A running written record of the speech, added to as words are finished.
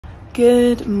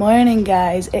Good morning,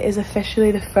 guys. It is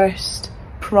officially the first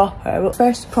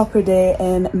proper day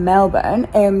in Melbourne.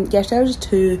 Yesterday I was just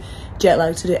too jet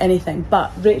lagged to do anything,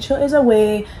 but Rachel is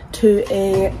away to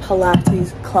a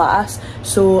Pilates class,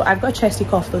 so I've got a chesty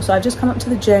cough though, so I've just come up to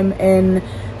the gym in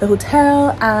the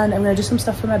hotel and I'm gonna do some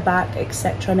stuff for my back,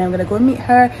 etc. Now I'm gonna go and meet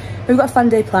her. We've got a fun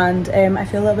day planned. I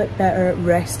feel a little bit better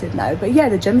rested now, but yeah,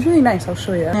 the gym's really nice. I'll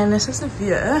show you. And this is the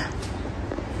view.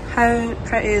 How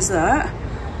pretty is that?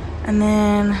 And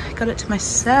then I got it to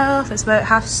myself. It's about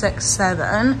 6:30,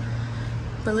 7,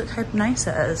 but look how nice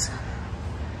it is.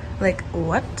 Like,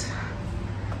 what?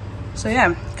 So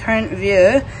yeah, current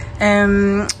view.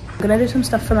 I'm gonna do some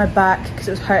stuff for my back because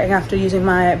it was hurting after using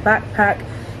my backpack,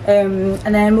 and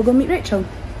then we'll go meet Rachel.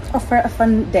 Off for a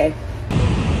fun day. The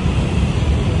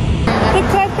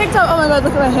crowd picked up. Oh my god,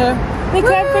 look at my hair. The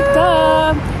crowd picked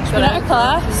up. She's been out of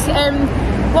class.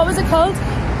 What was it called?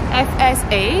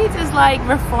 FS8 is like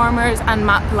Reformers and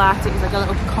Mat Pilates, like a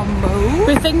little combo.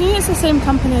 We're thinking it's the same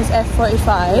company as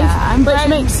F45, yeah, which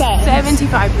makes sense. 75%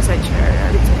 sure, I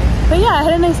would say. But yeah, I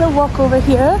had a nice little walk over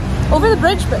here. Over the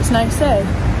bridge, but it's nice, eh?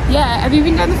 Yeah, have you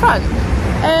been down the front?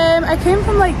 I came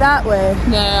from like that way.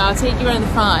 No, I'll take you around the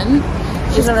front.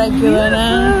 She's a regular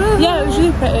now. Yeah, it was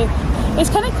really pretty. It's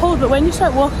kind of cold, but when you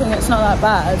start walking, it's not that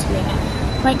bad. Yeah.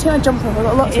 Might take my jumper, I've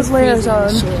got lots of layers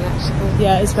on.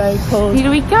 Yeah, it's very cold. Need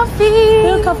a wee coffee?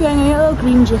 A little coffee, I'm gonna get a little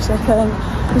green juice, I think.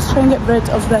 Just try and get rid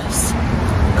of this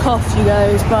cough, you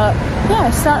guys. But yeah,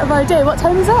 start of our day. What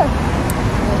time is it?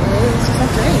 It's just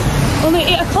after 8. Only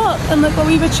 8 o'clock, and look what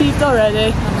we've achieved already.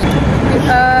 Look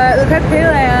how pale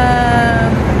I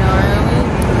am. No, I only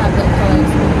have like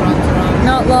colours and bronzer on.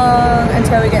 Not long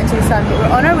until we get into the sun, but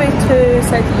we're on our way to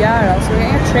South Yarra, so we're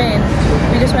getting a train.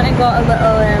 We just went and got a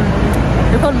little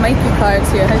they're called Mikey cards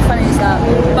here, how funny is that?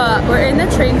 But we're in the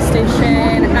train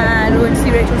station and we're going to see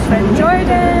Rachel's friend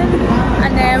Jordan,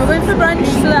 and then we're going for brunch,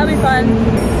 so that'll be fun.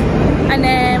 And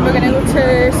then we're going to go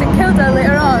to St Kilda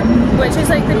later on, which is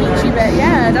like the beachy bit.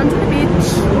 Yeah, down to the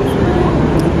beach.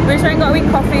 We're just got a wee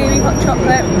coffee, a wee hot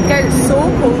chocolate. Guys, it's so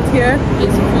cold here.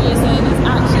 It's freezing. It's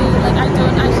actually, like, I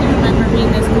don't actually remember being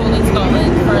this cold in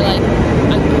Scotland for like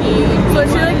a huge So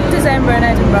it's really like December in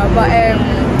Edinburgh, but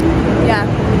yeah,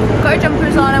 got our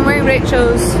jumpers on. I'm wearing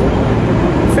Rachel's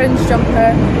fringe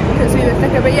jumper because it's a bit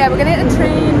thicker, but yeah, we're gonna get a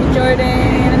train with Jordan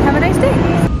and have a nice day.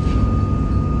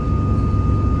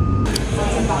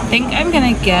 I think I'm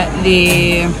gonna get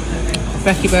the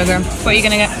brekkie burger. What are you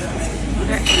gonna get? I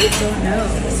actually don't know.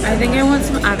 I think I want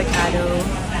some avocado.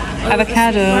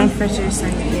 Avocado? Fritters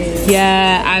sent you.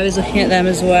 Yeah, I was looking at them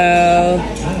as well.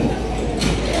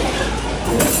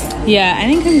 Yeah, I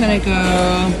think I'm gonna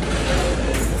go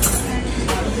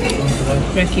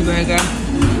brekkie burger.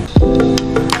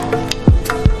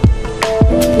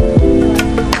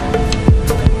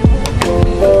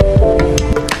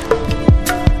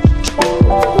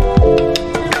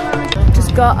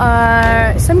 Just got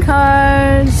our SIM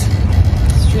cards.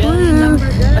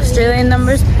 Australian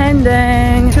numbers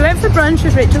pending. So we went for brunch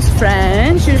with Rachel's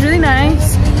friend. She was really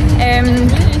nice. Really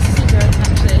nice to see Jordan,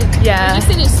 actually. Yeah. I just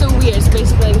think it's so weird. So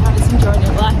basically, we haven't seen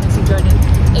Jordan, well, I haven't seen Jordan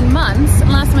in months.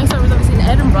 And last time I saw her was obviously in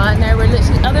Edinburgh, and now we're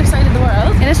literally other side of the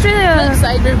world. In Australia. Flip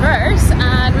side, reverse,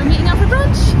 and we're meeting up for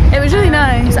brunch. It was really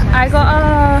nice. I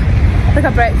got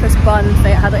a breakfast bun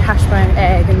thing. It had like hash brown,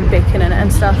 egg, and bacon in it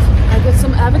and stuff. I got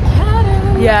some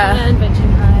avocado. Yeah. And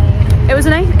veggie pie. It was a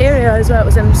nice area as well. It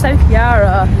was in South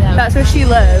Yarra. Yeah, that's where she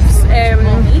lives.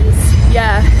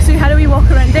 Yeah, so we had a wee walk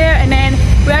around there, and then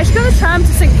we actually got a tram to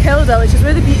St Kilda, which is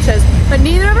where the beach is, but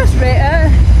neither of us rate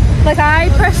it. Like, I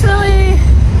personally,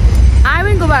 I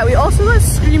wouldn't go back. We also got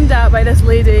screamed at by this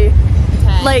lady,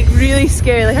 like really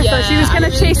scary. Like, I thought she was gonna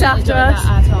chase after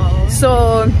us.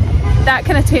 So that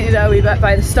kind of tainted it a wee bit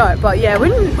by the start, but yeah,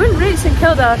 wouldn't rate St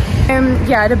Kilda.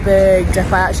 Yeah, I had a big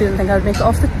dip. I actually didn't think I would make it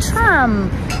off the tram,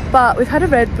 but we've had a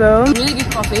Red Bull. Really good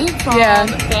coffee from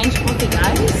Bench Coffee,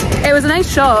 guys. It was a nice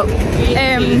shop.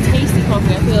 Really tasty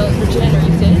coffee. I feel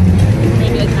regenerated.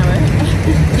 Maybe like an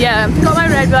hour. Yeah, got my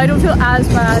Red Bull. I don't feel as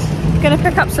bad. Gonna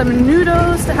pick up some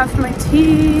noodles to have for my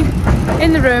tea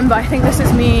in the room, but I think this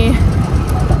is me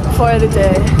for the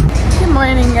day. Good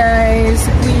morning, guys.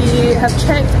 We have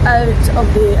checked out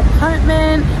of the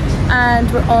apartment and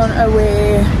we're on our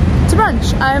way to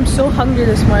brunch. I am so hungry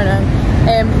this morning.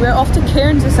 We're off to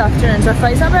Cairns this afternoon, so our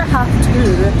flight's at about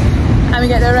 2:30 and we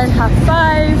get there around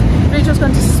 5:30. Rachel's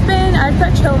going to spin. I had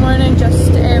quite a chill morning,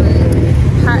 just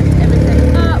packed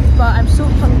everything up, but I'm so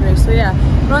hungry. So yeah,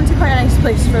 we're on to quite a nice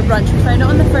place for brunch. We found it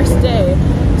on the first day,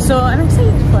 so I'm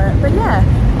excited for it. But yeah,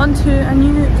 on to a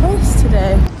new place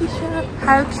today.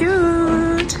 How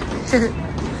cute!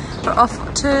 We're off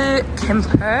to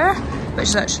Kimper, which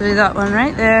is actually that one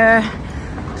right there,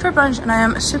 for brunch, and I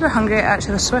am super hungry. I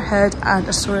actually have a sore head and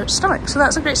a sore stomach, so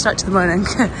that's a great start to the morning.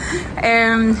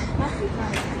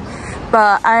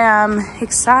 But I am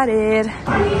excited.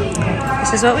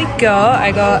 This is what we got.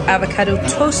 I got avocado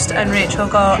toast and Rachel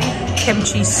got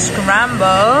kimchi scramble.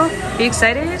 Are you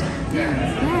excited?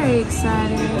 Very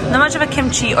excited. Not much of a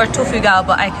kimchi or tofu gal,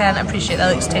 but I can appreciate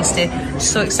that. It looks tasty.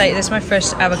 So excited. This is my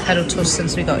first avocado toast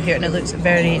since we got here, and it looks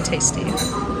very tasty.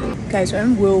 Guys, we're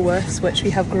in Woolworths, which we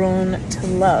have grown to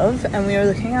love, and we are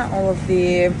looking at all of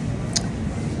the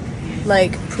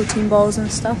like protein balls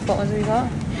and stuff. What ones have we got?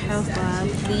 Health Lab.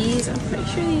 These, I'm pretty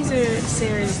sure these are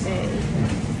Sarah's Day.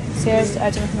 Sarah's, I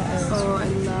don't know what that is. Oh, I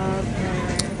love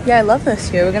her. Yeah, I love this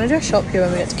here. We're gonna do a shop here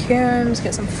when we get to Cairns,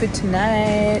 get some food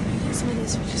tonight. Some of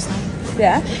these are just like...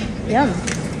 Yeah, yum.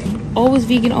 Always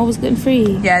vegan, always gluten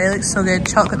free. Yeah, they look so good.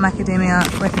 Chocolate macadamia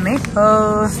with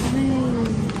maple.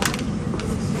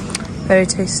 Very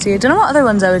tasty. I don't know what other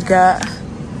ones I would get.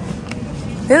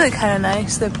 They look kind of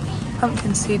nice, the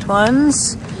pumpkin seed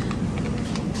ones.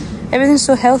 Everything's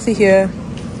so healthy here.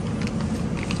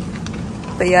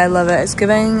 But yeah, I love it. It's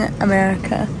giving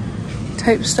America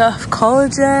type stuff.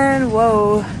 Collagen,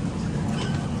 whoa.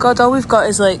 God, all we've got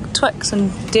is like Twix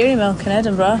and dairy milk in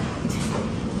Edinburgh.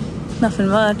 Nothing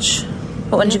much.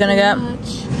 What ones are you gonna get?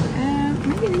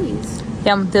 Maybe these.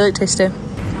 Yum, they look tasty.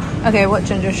 Okay, what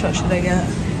ginger shot should I get?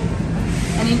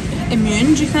 Any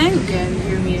immune, do you think? Yeah,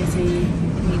 your immunity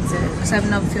needs it. Because I have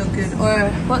not feel good. Or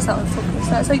what's that one? Focus.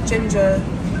 That's like ginger.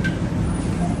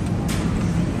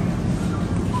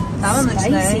 That one looks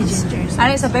nice. Ginger,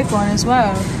 and it's a big one as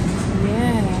well.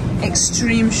 Yeah.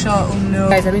 Extreme shot, oh no.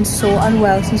 Guys, I've been so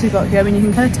unwell since we got here. I mean, you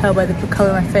can kind of tell by the colour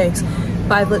of my face.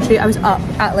 But I was up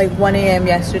at like 1 AM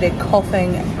yesterday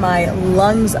coughing my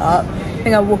lungs up. I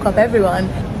think I woke up everyone.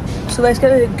 So let's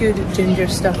get the good ginger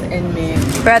stuff in me.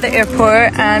 We're at the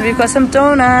airport and we've got some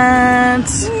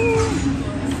donuts.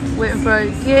 Waiting for our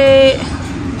gate.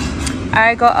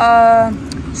 I got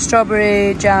a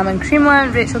strawberry jam and cream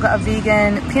one. Rachel got a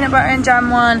vegan peanut butter and jam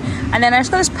one. And then I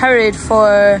just got this Powerade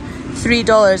for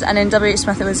 $3, and in WH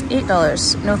Smith it was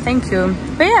 $8. No thank you.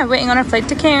 But yeah, waiting on our flight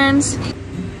to Cairns.